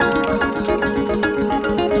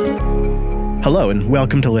Hello and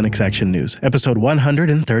welcome to Linux Action News, episode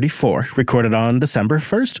 134, recorded on December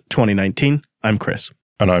 1st, 2019. I'm Chris.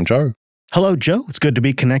 And I'm Joe. Hello, Joe. It's good to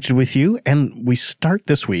be connected with you, and we start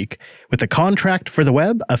this week with the contract for the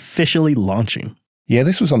web officially launching. Yeah,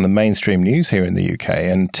 this was on the mainstream news here in the UK,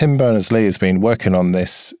 and Tim Berners-Lee has been working on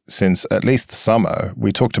this since at least the summer.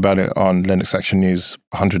 We talked about it on Linux Action News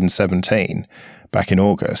 117 back in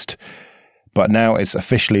August, but now it's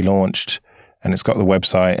officially launched, and it's got the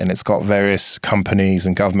website, and it's got various companies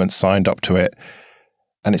and governments signed up to it,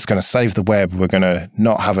 and it's going to save the web. We're going to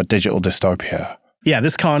not have a digital dystopia. Yeah,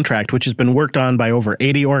 this contract, which has been worked on by over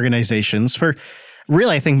 80 organizations for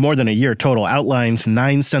really, I think, more than a year total, outlines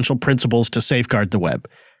 9 central principles to safeguard the web.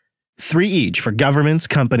 3 each for governments,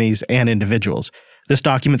 companies, and individuals. This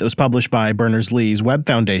document that was published by Berners-Lee's Web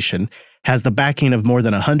Foundation has the backing of more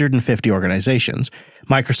than 150 organizations.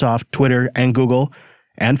 Microsoft, Twitter, and Google,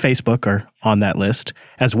 and Facebook are on that list,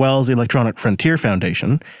 as well as the Electronic Frontier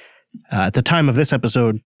Foundation. At the time of this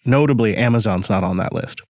episode, notably, Amazon's not on that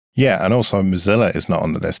list. Yeah, and also Mozilla is not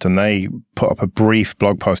on the list, and they put up a brief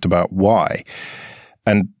blog post about why.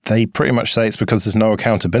 And they pretty much say it's because there's no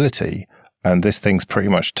accountability, and this thing's pretty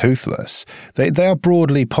much toothless. They are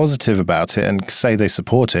broadly positive about it and say they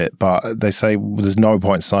support it, but they say there's no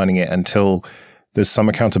point signing it until there's some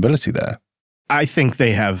accountability there. I think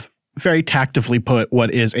they have very tactfully put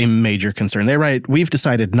what is a major concern. They write, we've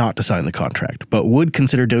decided not to sign the contract, but would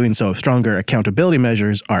consider doing so if stronger accountability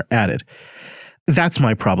measures are added. That's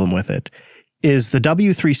my problem with it, is the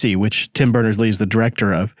W3C, which Tim Berners-Lee is the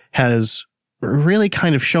director of, has really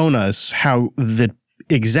kind of shown us how the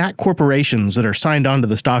exact corporations that are signed onto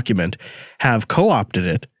this document have co-opted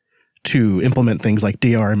it to implement things like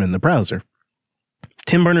DRM in the browser.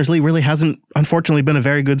 Tim Berners-Lee really hasn't, unfortunately, been a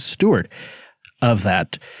very good steward of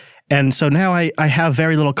that. And so now I have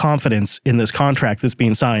very little confidence in this contract that's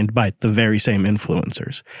being signed by the very same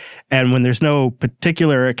influencers. And when there's no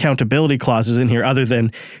particular accountability clauses in here other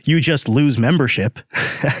than you just lose membership,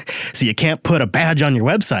 so you can't put a badge on your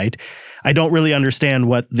website, I don't really understand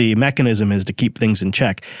what the mechanism is to keep things in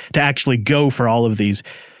check, to actually go for all of these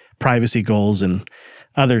privacy goals and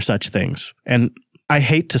other such things. And I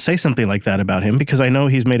hate to say something like that about him because I know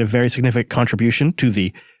he's made a very significant contribution to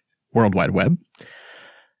the World Wide Web.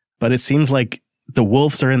 But it seems like the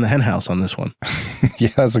wolves are in the henhouse on this one.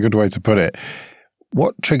 Yeah, that's a good way to put it.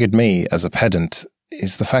 What triggered me as a pedant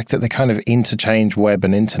is the fact that they kind of interchange web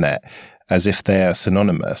and internet as if they're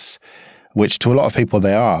synonymous, which to a lot of people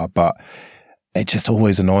they are, but it just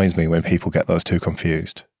always annoys me when people get those two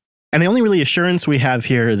confused. And the only really assurance we have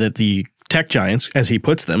here that the tech giants, as he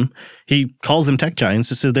puts them, he calls them tech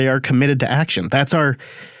giants, is that they are committed to action. That's our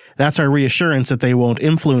reassurance that they won't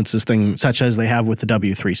influence this thing such as they have with the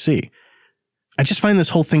W3C. I just find this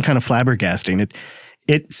whole thing kind of flabbergasting.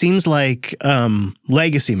 It seems like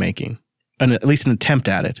legacy making, at least an attempt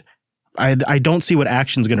at it. I don't see what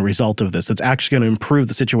action is going to result of this that's actually going to improve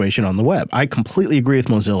the situation on the web. I completely agree with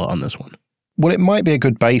Mozilla on this one. Well, it might be a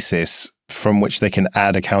good basis from which they can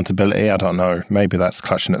add accountability. I don't know. Maybe that's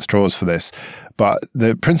clutching at straws for this. But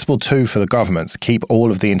the principle 2 for the governments, keep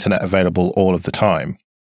all of the internet available all of the time.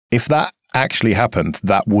 If that actually happened,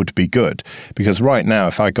 that would be good. Because right now,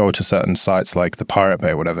 if I go to certain sites like the Pirate Bay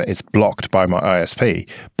or whatever, it's blocked by my ISP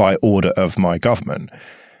by order of my government.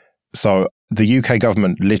 So the UK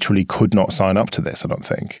government literally could not sign up to this, I don't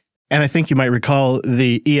think. And I think you might recall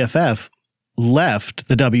the EFF left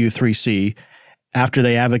the W3C after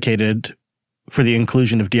they advocated for the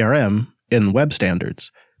inclusion of DRM in web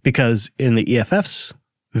standards. Because in the EFF's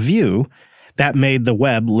view, that made the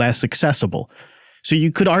web less accessible. So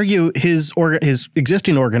you could argue his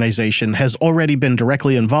existing organization has already been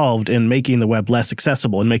directly involved in making the web less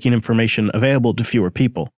accessible and making information available to fewer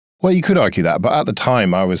people. Well, you could argue that, but at the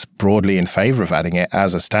time I was broadly in favor of adding it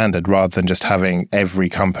as a standard rather than just having every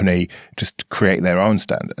company just create their own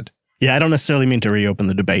standard. Yeah, I don't necessarily mean to reopen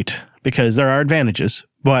the debate because there are advantages,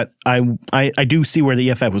 but I do see where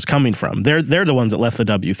the EFF was coming from. They're the ones that left the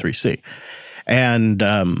W3C. And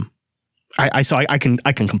I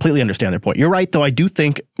can completely understand their point. You're right, though. I do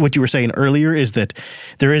think what you were saying earlier is that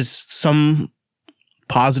there is some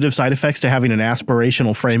positive side effects to having an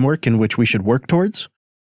aspirational framework in which we should work towards.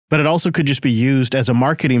 But it also could just be used as a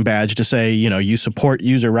marketing badge to say, you know, you support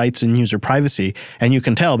user rights and user privacy, and you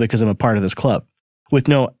can tell because I'm a part of this club, with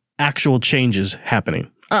no actual changes happening.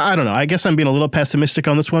 I don't know. I guess I'm being a little pessimistic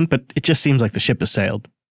on this one, but it just seems like the ship has sailed.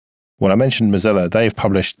 Well, I mentioned Mozilla. They've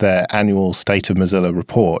published their annual State of Mozilla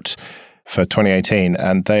report for 2018,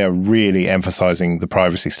 and they are really emphasizing the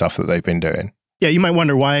privacy stuff that they've been doing. Yeah, you might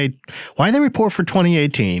wonder why they report for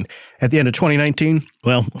 2018 at the end of 2019.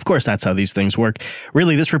 Well, of course, that's how these things work.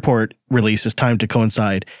 Really, this report release is timed to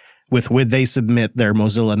coincide with when they submit their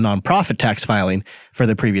Mozilla nonprofit tax filing for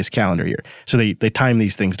the previous calendar year. So they time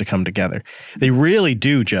these things to come together. They really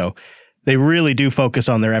do, Joe. They really do focus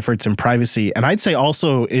on their efforts in privacy, and I'd say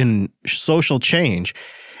also in social change.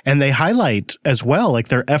 And they highlight as well, like,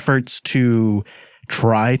 their efforts to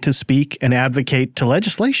try to speak and advocate to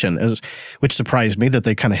legislation, which surprised me that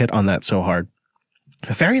they kind of hit on that so hard.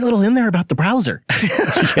 Very little in there about the browser.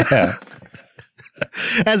 Yeah.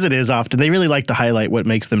 As it is often. They really like to highlight what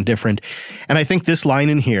makes them different. And I think this line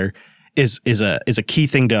in here is a key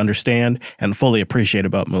thing to understand and fully appreciate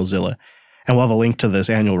about Mozilla. And we'll have a link to this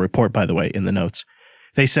annual report, by the way, in the notes.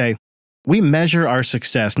 They say, "We measure our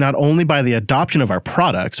success not only by the adoption of our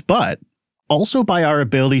products, but also by our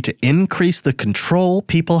ability to increase the control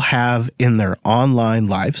people have in their online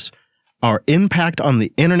lives, our impact on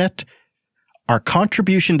the internet, our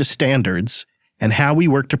contribution to standards, and how we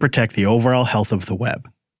work to protect the overall health of the web."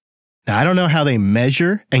 Now, I don't know how they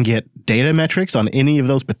measure and get data metrics on any of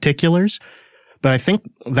those particulars, but I think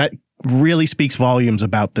that really speaks volumes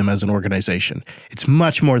about them as an organization. It's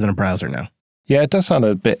much more than a browser now. Yeah, it does sound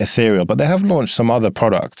a bit ethereal, but they have launched some other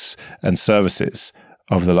products and services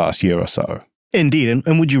over the last year or so. Indeed.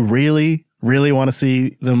 And would you really, really want to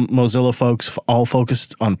see the Mozilla folks all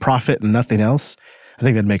focused on profit and nothing else? I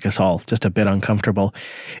think that'd make us all just a bit uncomfortable.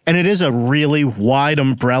 And it is a really wide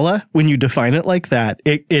umbrella when you define it like that.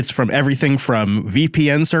 It's from everything from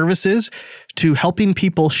VPN services to helping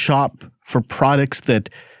people shop for products that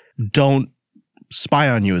don't spy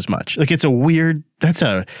on you as much. Like, it's a weird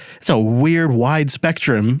wide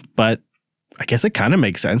spectrum, but I guess it kind of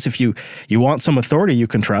makes sense if you want some authority you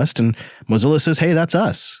can trust, and Mozilla says, hey, that's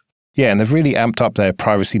us. Yeah, and they've really amped up their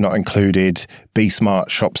privacy not included, be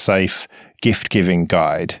smart, shop safe, gift giving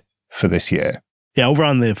guide for this year. Yeah, over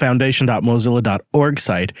on the foundation.mozilla.org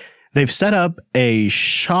site, they've set up a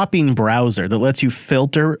shopping browser that lets you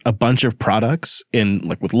filter a bunch of products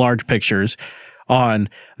with large pictures on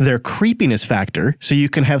their creepiness factor, so you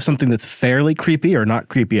can have something that's fairly creepy or not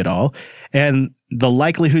creepy at all, and the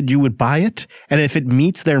likelihood you would buy it, and if it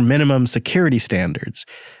meets their minimum security standards.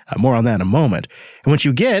 More on that in a moment. And what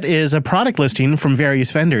you get is a product listing from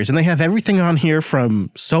various vendors, and they have everything on here from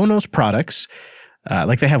Sonos products,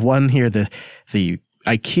 like they have one here, the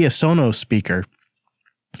IKEA Sonos speaker,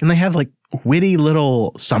 and they have like witty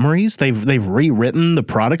little summaries. They've rewritten the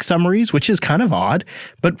product summaries, which is kind of odd,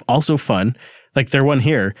 but also fun. Like their one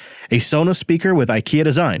here, a Sonos speaker with IKEA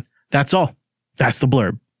design. That's all. That's the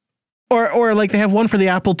blurb. Or like they have one for the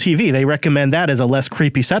Apple TV. They recommend that as a less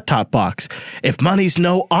creepy set-top box. If money's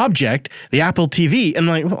no object, the Apple TV. And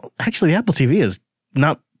I'm like, well, actually, the Apple TV is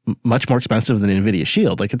not much more expensive than the NVIDIA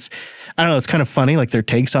Shield. Like it's kind of funny, like their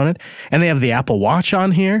takes on it. And they have the Apple Watch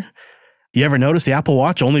on here. You ever notice the Apple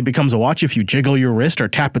Watch only becomes a watch if you jiggle your wrist or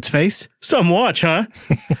tap its face? Some watch, huh?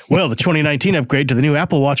 Well, the 2019 upgrade to the new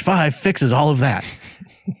Apple Watch 5 fixes all of that.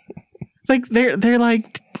 Like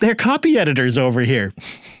they're copy editors over here.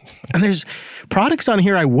 And there's products on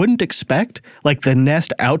here I wouldn't expect, like the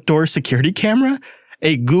Nest outdoor security camera,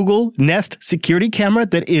 a Google Nest security camera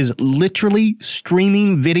that is literally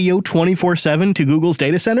streaming video 24/7 to Google's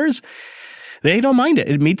data centers. They don't mind it.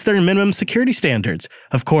 It meets their minimum security standards.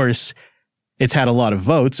 Of course, it's had a lot of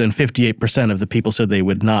votes, and 58% of the people said they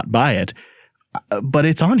would not buy it. But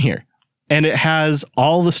it's on here, and it has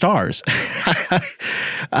all the stars.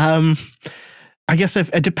 I guess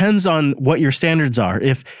it depends on what your standards are.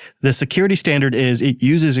 If the security standard is it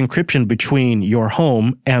uses encryption between your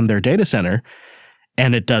home and their data center,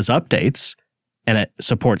 and it does updates, and it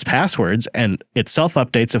supports passwords, and it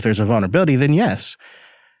self-updates if there's a vulnerability, then yes.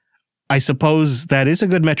 I suppose that is a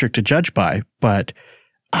good metric to judge by, but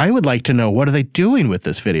I would like to know, what are they doing with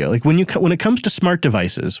this video? Like when it comes to smart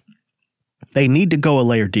devices, they need to go a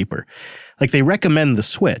layer deeper. Like they recommend the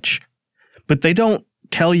Switch, but they don't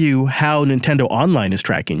tell you how Nintendo Online is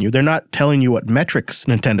tracking you. They're not telling you what metrics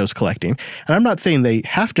Nintendo's collecting. And I'm not saying they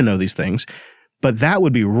have to know these things, but that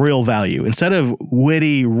would be real value. Instead of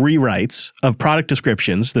witty rewrites of product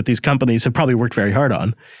descriptions that these companies have probably worked very hard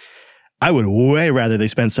on, I would way rather they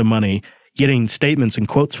spend some money getting statements and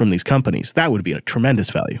quotes from these companies. That would be a tremendous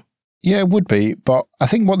value. Yeah, it would be. But I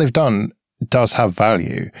think what they've done does have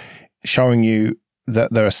value, showing you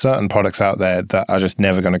that there are certain products out there that are just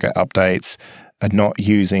never going to get updates, and not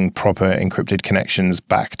using proper encrypted connections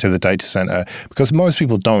back to the data center, because most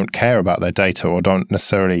people don't care about their data or don't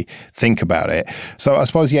necessarily think about it. So I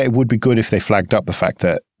suppose, yeah, it would be good if they flagged up the fact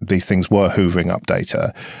that these things were hoovering up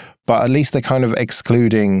data, but at least they're kind of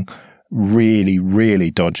excluding really, really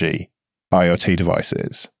dodgy IoT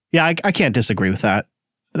devices. Yeah, I can't disagree with that.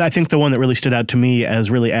 I think the one that really stood out to me as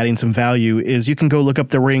really adding some value is you can go look up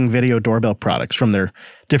the Ring video doorbell products from their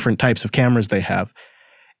different types of cameras they have.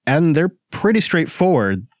 And they're pretty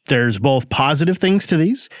straightforward. There's both positive things to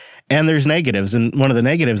these and there's negatives. And one of the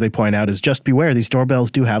negatives they point out is just beware, these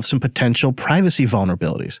doorbells do have some potential privacy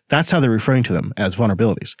vulnerabilities. That's how they're referring to them, as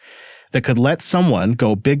vulnerabilities that could let someone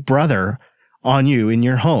go big brother on you in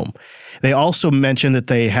your home. They also mentioned that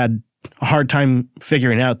they had a hard time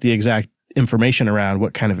figuring out the exact information around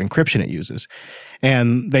what kind of encryption it uses.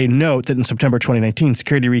 And they note that in September 2019,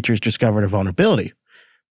 security researchers discovered a vulnerability.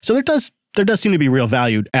 So there does seem to be real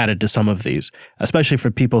value added to some of these, especially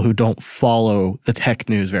for people who don't follow the tech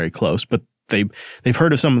news very close, but they've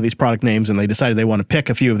heard of some of these product names and they decided they want to pick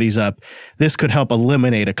a few of these up. This could help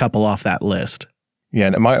eliminate a couple off that list. Yeah,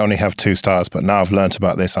 and it might only have 2 stars, but now I've learned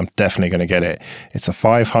about this, I'm definitely going to get it. It's a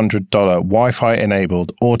 $500 Wi-Fi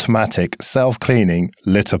enabled automatic self-cleaning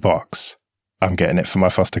litter box. I'm getting it for my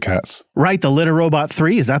foster cats. Right, the Litter Robot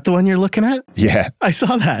 3, is that the one you're looking at? Yeah. I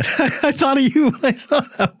saw that. I thought of you when I saw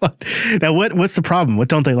that one. Now, what's the problem? What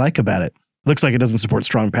don't they like about it? Looks like it doesn't support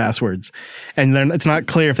strong passwords. And then it's not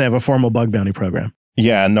clear if they have a formal bug bounty program.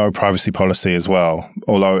 Yeah, no privacy policy as well,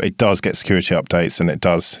 although it does get security updates and it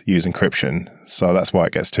does use encryption. So that's why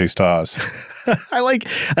it gets 2 stars. I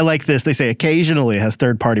like this. They say occasionally it has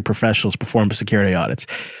third-party professionals perform security audits.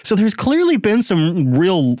 So there's clearly been some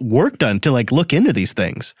real work done to look into these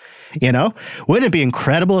things. You know, wouldn't it be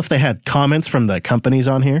incredible if they had comments from the companies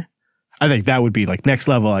on here? I think that would be next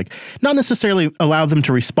level, not necessarily allow them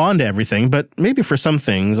to respond to everything, but maybe for some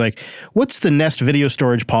things, what's the Nest video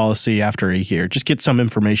storage policy after a year? Just get some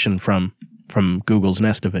information from Google's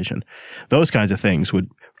Nest division. Those kinds of things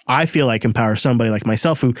would, I feel empower somebody like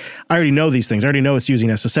myself who I already know these things. I already know it's using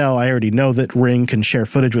SSL. I already know that Ring can share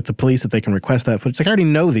footage with the police, that they can request that footage. I already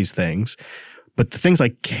know these things, but the things I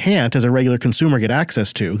can't as a regular consumer get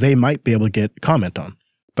access to, they might be able to get comment on.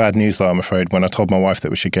 Bad news, though, I'm afraid. When I told my wife that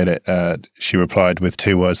we should get it, she replied with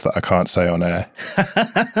 2 words that I can't say on air.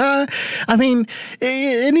 I mean,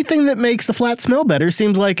 anything that makes the flat smell better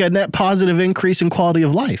seems like a net positive increase in quality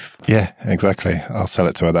of life. Yeah, exactly. I'll sell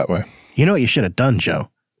it to her that way. You know what you should have done, Joe?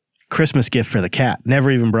 Christmas gift for the cat. Never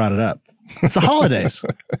even brought it up. It's the holidays.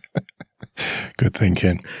 Good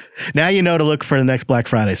thinking. Now you know to look for the next Black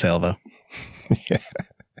Friday sale, though. Yeah.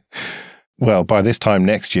 Well, by this time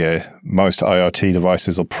next year, most IoT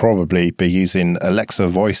devices will probably be using Alexa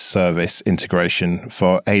voice service integration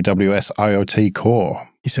for AWS IoT Core.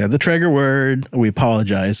 You said the trigger word. We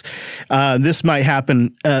apologize. This might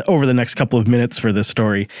happen over the next couple of minutes for this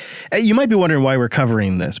story. You might be wondering why we're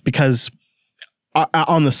covering this, because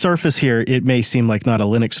on the surface here, it may seem like not a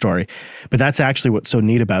Linux story, but that's actually what's so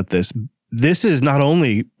neat about this. This is not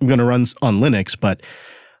only going to run on Linux, but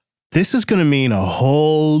this is going to mean a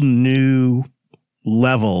whole new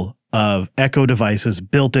level of Echo devices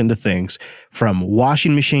built into things, from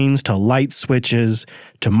washing machines to light switches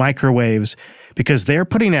to microwaves, because they're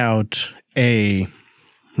putting out a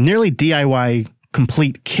nearly DIY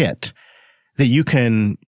complete kit that you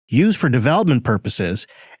can use for development purposes.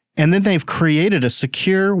 And then they've created a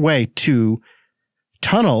secure way to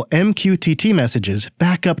tunnel MQTT messages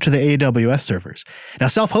back up to the AWS servers. Now,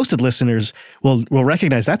 self-hosted listeners will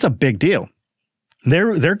recognize that's a big deal.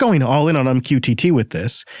 They're going all in on MQTT with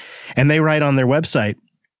this, and they write on their website,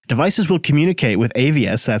 devices will communicate with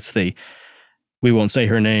AVS, that's the, we won't say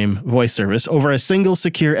her name, voice service, over a single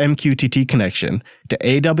secure MQTT connection to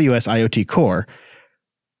AWS IoT Core,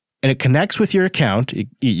 and it connects with your account. It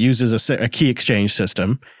uses a key exchange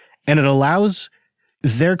system, and it allows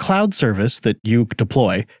their cloud service that you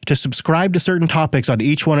deploy to subscribe to certain topics on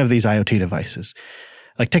each one of these IoT devices.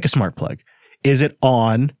 Take a smart plug. Is it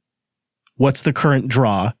on? What's the current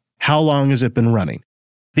draw? How long has it been running?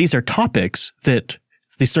 These are topics that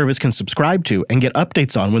the service can subscribe to and get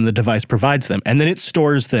updates on when the device provides them. And then it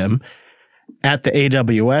stores them at the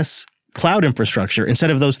AWS cloud infrastructure instead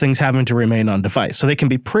of those things having to remain on device. So they can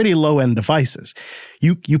be pretty low-end devices.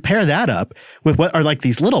 You pair that up with what are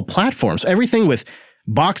these little platforms, everything with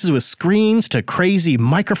boxes with screens to crazy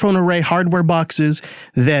microphone array hardware boxes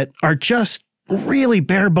that are just really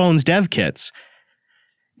bare bones dev kits.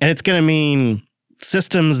 And it's going to mean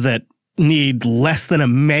systems that need less than a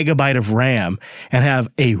megabyte of RAM and have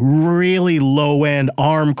a really low-end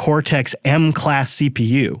ARM Cortex M-class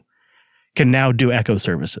CPU can now do Echo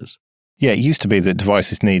services. Yeah, it used to be that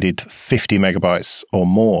devices needed 50 megabytes or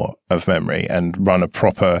more of memory and run a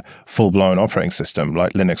proper full-blown operating system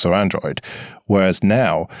like Linux or Android, whereas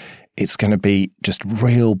now it's going to be just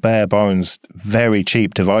real bare bones, very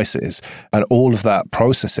cheap devices, and all of that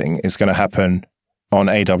processing is going to happen on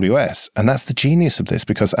AWS. And that's the genius of this,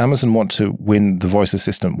 because Amazon want to win the voice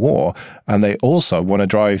assistant war, and they also want to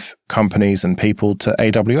drive companies and people to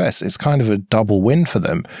AWS. It's kind of a double win for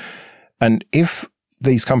them. And if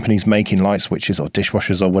these companies making light switches or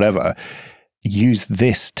dishwashers or whatever use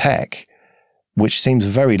this tech, which seems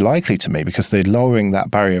very likely to me because they're lowering that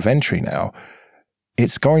barrier of entry now,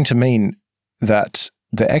 it's going to mean that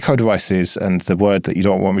the Echo devices, and the word that you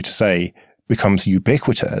don't want me to say, becomes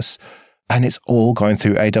ubiquitous. And it's all going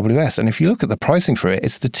through AWS. And if you look at the pricing for it,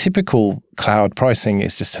 it's the typical cloud pricing.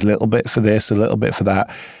 It's just a little bit for this, a little bit for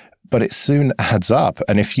that. But it soon adds up.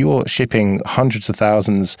 And if you're shipping hundreds of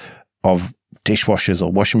thousands of dishwashers or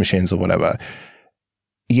washing machines or whatever,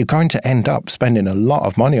 you're going to end up spending a lot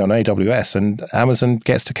of money on AWS, and Amazon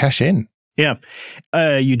gets to cash in. Yeah.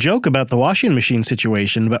 You joke about the washing machine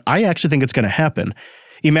situation, but I actually think it's going to happen.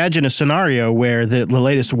 Imagine a scenario where the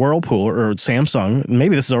latest Whirlpool or Samsung,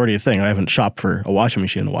 maybe this is already a thing, I haven't shopped for a washing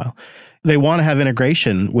machine in a while, they want to have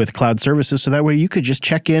integration with cloud services so that way you could just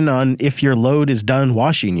check in on if your load is done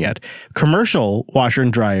washing yet. Commercial washer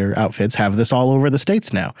and dryer outfits have this all over the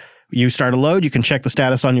States now. You start a load, you can check the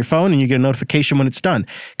status on your phone, and you get a notification when it's done.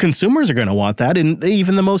 Consumers are going to want that in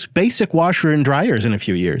even the most basic washer and dryers in a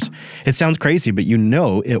few years. It sounds crazy, but you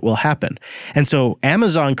know it will happen. And so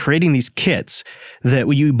Amazon creating these kits that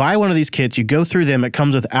when you buy one of these kits, you go through them, it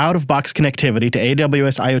comes with out-of-box connectivity to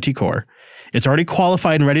AWS IoT Core. It's already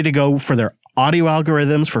qualified and ready to go for their audio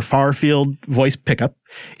algorithms for far-field voice pickup.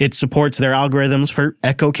 It supports their algorithms for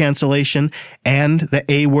echo cancellation and the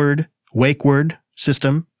A-word, wake word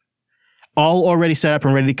system. All already set up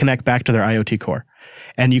and ready to connect back to their IoT Core.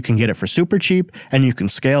 And you can get it for super cheap, and you can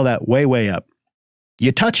scale that way, way up.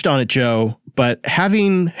 You touched on it, Joe, but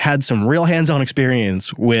having had some real hands-on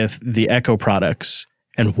experience with the Echo products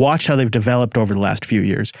and watched how they've developed over the last few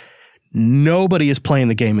years, nobody is playing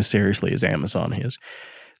the game as seriously as Amazon is.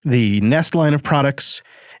 The Nest line of products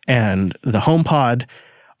and the HomePod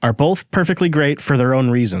are both perfectly great for their own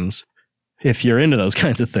reasons, if you're into those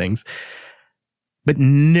kinds of things. But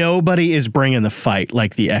nobody is bringing the fight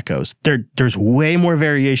like the Echoes. There's way more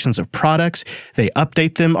variations of products. They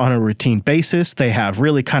update them on a routine basis. They have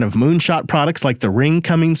really kind of moonshot products like the Ring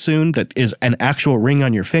coming soon that is an actual ring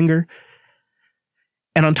on your finger.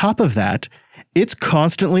 And on top of that, it's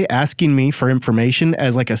constantly asking me for information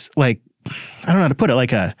as I don't know how to put it,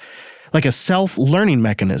 like a self-learning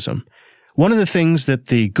mechanism. One of the things that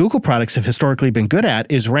the Google products have historically been good at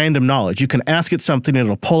is random knowledge. You can ask it something and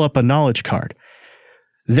it'll pull up a knowledge card.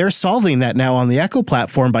 They're solving that now on the Echo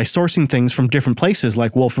platform by sourcing things from different places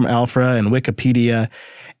like Wolfram Alpha and Wikipedia.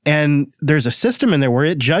 And there's a system in there where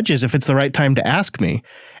it judges if it's the right time to ask me.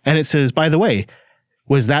 And it says, by the way,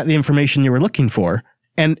 was that the information you were looking for?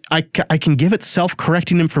 And I can give it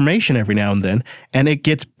self-correcting information every now and then, and it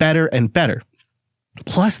gets better and better.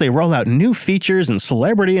 Plus, they roll out new features and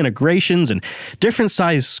celebrity integrations and different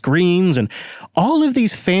size screens and all of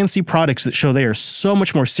these fancy products that show they are so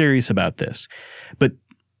much more serious about this. But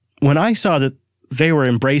when I saw that they were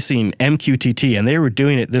embracing MQTT and they were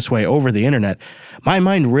doing it this way over the internet, my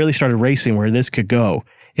mind really started racing where this could go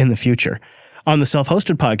in the future. On the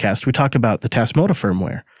Self-Hosted podcast, we talk about the Tasmota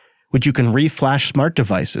firmware, which you can reflash smart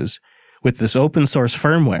devices with this open source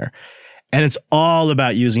firmware. And it's all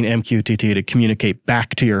about using MQTT to communicate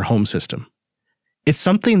back to your home system. It's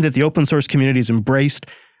something that the open source community has embraced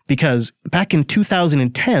because back in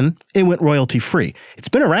 2010, it went royalty free. It's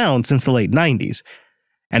been around since the late 90s.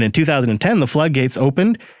 And in 2010, the floodgates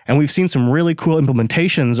opened, and we've seen some really cool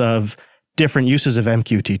implementations of different uses of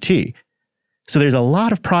MQTT. So there's a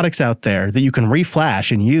lot of products out there that you can reflash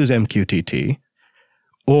and use MQTT,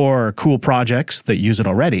 or cool projects that use it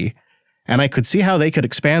already. And I could see how they could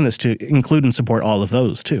expand this to include and support all of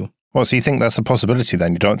those too. Well, so you think that's a possibility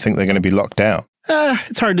then? You don't think they're going to be locked down?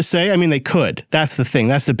 It's hard to say. I mean, they could. That's the thing.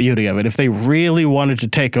 That's the beauty of it. If they really wanted to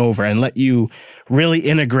take over and let you really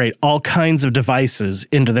integrate all kinds of devices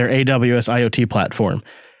into their AWS IoT platform,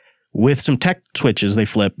 with some tech switches they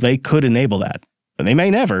flip, they could enable that. And they may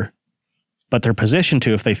never, but they're positioned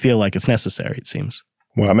to if they feel like it's necessary, it seems.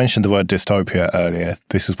 Well, I mentioned the word dystopia earlier.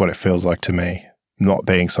 This is what it feels like to me. Not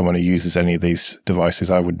being someone who uses any of these devices,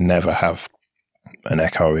 I would never have an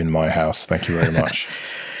Echo in my house. Thank you very much.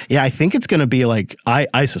 Yeah, I think it's going to be like,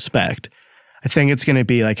 I suspect, I think it's going to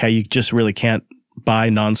be like how you just really can't buy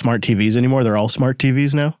non-smart TVs anymore. They're all smart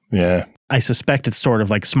TVs now. Yeah. I suspect it's sort of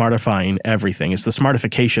like smartifying everything. It's the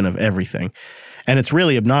smartification of everything. And it's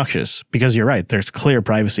really obnoxious because you're right. There's clear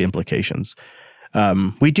privacy implications.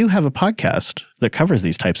 We do have a podcast that covers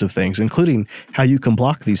these types of things, including how you can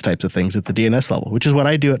block these types of things at the DNS level, which is what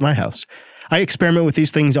I do at my house. I experiment with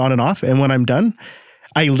these things on and off, and when I'm done,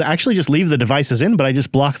 I actually just leave the devices in, but I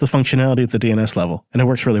just block the functionality at the DNS level, and it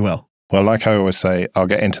works really well. Well, like I always say, I'll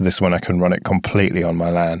get into this when I can run it completely on my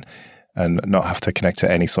LAN and not have to connect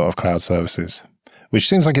to any sort of cloud services, which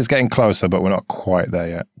seems like it's getting closer, but we're not quite there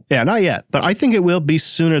yet. Yeah, not yet, but I think it will be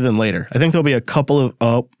sooner than later. I think there'll be a couple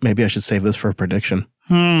of, maybe I should save this for a prediction.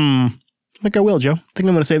 I think I will, Joe. I think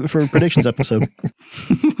I'm going to save it for a predictions episode.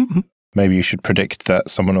 Maybe you should predict that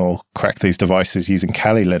someone will crack these devices using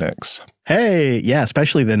Kali Linux. Hey, yeah,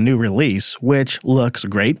 especially the new release, which looks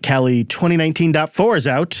great. Kali 2019.4 is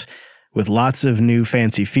out with lots of new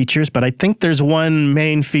fancy features, but I think there's one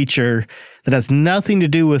main feature that has nothing to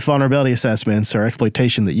do with vulnerability assessments or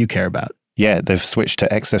exploitation that you care about. Yeah, they've switched to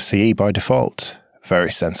XFCE by default.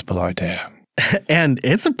 Very sensible idea. And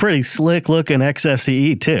it's a pretty slick-looking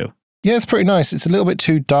XFCE, too. Yeah, it's pretty nice. It's a little bit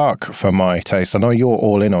too dark for my taste. I know you're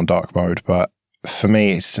all in on dark mode, but for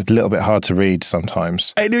me, it's a little bit hard to read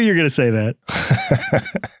sometimes. I knew you were going to say that.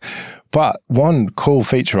 But one cool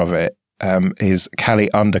feature of it is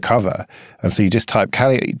Kali Undercover. And so you just type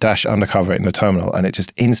Kali-Undercover in the terminal and it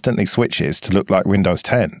just instantly switches to look like Windows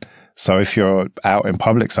 10. So if you're out in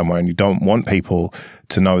public somewhere and you don't want people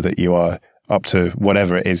to know that you are up to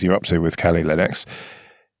whatever it is you're up to with Kali Linux,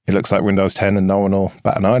 it looks like Windows 10 and no one will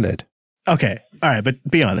bat an eyelid. Okay. All right. But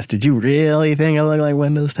be honest. Did you really think it looked like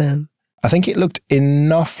Windows 10? I think it looked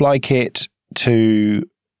enough like it to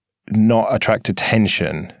not attract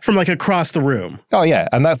attention. From like across the room. Oh, yeah.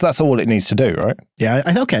 And that's all it needs to do, right? Yeah.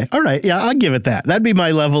 Okay. All right. Yeah, I'll give it that. That'd be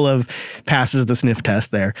my level of passes the sniff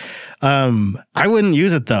test there. I wouldn't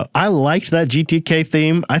use it, though. I liked that GTK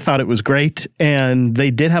theme. I thought it was great. And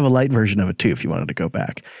they did have a light version of it, too, if you wanted to go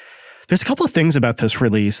back. There's a couple of things about this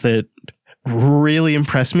release that really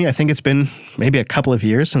impressed me. I think it's been maybe a couple of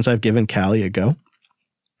years since I've given Kali a go.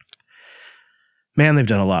 Man, they've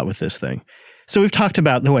done a lot with this thing. So we've talked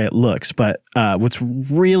about the way it looks, but what's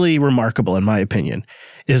really remarkable, in my opinion,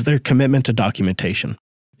 is their commitment to documentation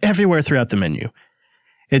everywhere throughout the menu.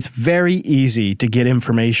 It's very easy to get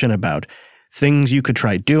information about things you could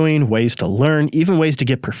try doing, ways to learn, even ways to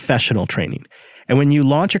get professional training. And when you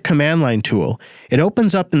launch a command line tool, it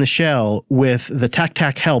opens up in the shell with the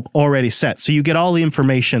TAC help already set. So you get all the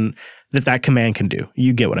information that command can do.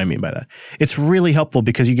 You get what I mean by that. It's really helpful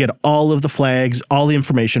because you get all of the flags, all the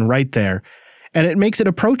information right there, and it makes it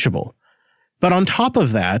approachable. But on top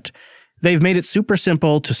of that, they've made it super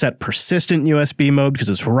simple to set persistent USB mode because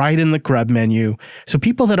it's right in the grub menu. So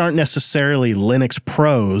people that aren't necessarily Linux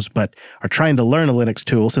pros, but are trying to learn a Linux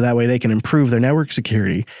tool so that way they can improve their network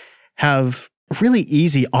security, have really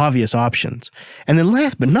easy, obvious options. And then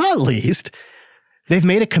last but not least, they've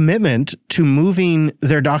made a commitment to moving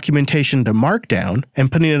their documentation to Markdown and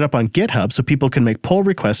putting it up on GitHub so people can make pull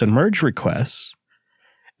requests and merge requests.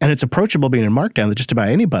 And it's approachable being in Markdown that just about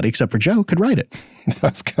anybody, except for Joe, could write it. I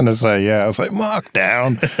was going to say, yeah. I was like,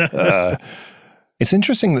 Markdown. It's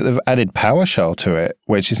interesting that they've added PowerShell to it,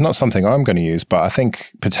 which is not something I'm going to use, but I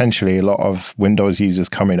think potentially a lot of Windows users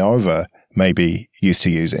coming over may be used to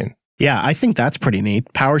using. Yeah, I think that's pretty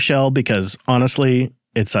neat. PowerShell, because honestly,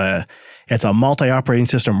 it's a multi-operating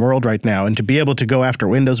system world right now, and to be able to go after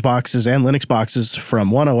Windows boxes and Linux boxes from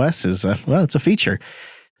one OS is, it's a feature.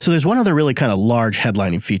 So there's one other really kind of large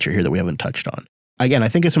headlining feature here that we haven't touched on. Again, I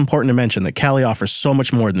think it's important to mention that Kali offers so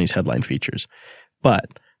much more than these headline features, but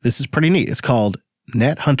this is pretty neat. It's called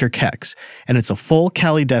NetHunter Kex, and it's a full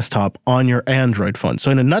Kali desktop on your Android phone. So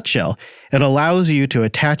in a nutshell, it allows you to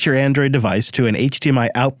attach your Android device to an HDMI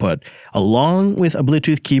output along with a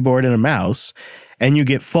Bluetooth keyboard and a mouse, and you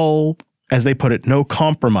get full, as they put it, no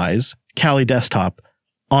compromise Kali desktop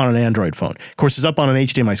on an Android phone. Of course, it's up on an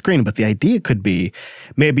HDMI screen, but the idea could be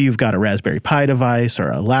maybe you've got a Raspberry Pi device or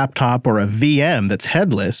a laptop or a VM that's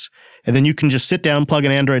headless, and then you can just sit down, plug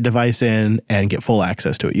an Android device in, and get full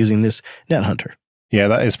access to it using this NetHunter. Yeah,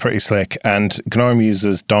 that is pretty slick. And GNOME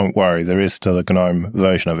users, don't worry. There is still a GNOME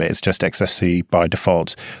version of it. It's just XFCE by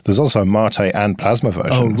default. There's also Mate and Plasma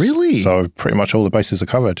versions. Oh, really? So pretty much all the bases are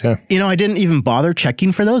covered, yeah. You know, I didn't even bother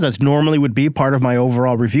checking for those. That's normally would be part of my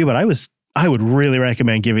overall review, but I would really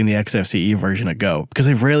recommend giving the XFCE version a go because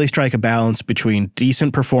they really strike a balance between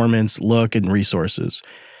decent performance, look, and resources.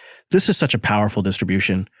 This is such a powerful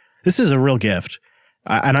distribution. This is a real gift.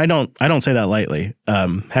 And I don't say that lightly.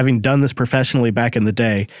 Having done this professionally back in the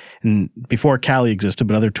day, and before Kali existed,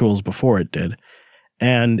 but other tools before it did,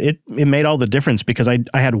 and it made all the difference because I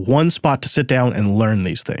had one spot to sit down and learn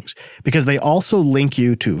these things. Because they also link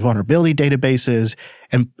you to vulnerability databases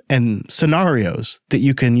and scenarios that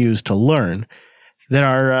you can use to learn that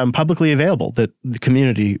are publicly available that the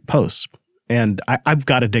community posts. And I've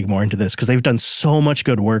got to dig more into this because they've done so much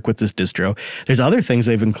good work with this distro. There's other things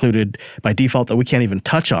they've included by default that we can't even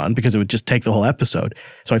touch on because it would just take the whole episode.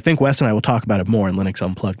 So I think Wes and I will talk about it more in Linux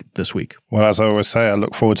Unplugged this week. Well, as I always say, I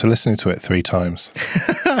look forward to listening to it 3 times.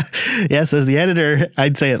 Yes, as the editor,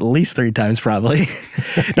 I'd say at least 3 times probably.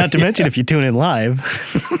 Not to mention if you tune in live.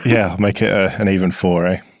 Yeah, make it an even 4,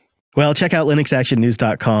 eh? Well, check out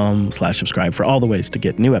linuxactionnews.com/subscribe for all the ways to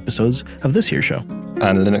get new episodes of this here show.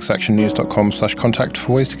 And linuxactionnews.com/contact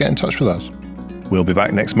for ways to get in touch with us. We'll be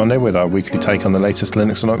back next Monday with our weekly take on the latest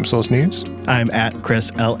Linux and open source news. I'm at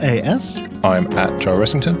Chris LAS. I'm at Joe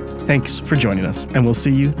Ressington. Thanks for joining us, and we'll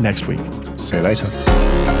see you next week. See you later.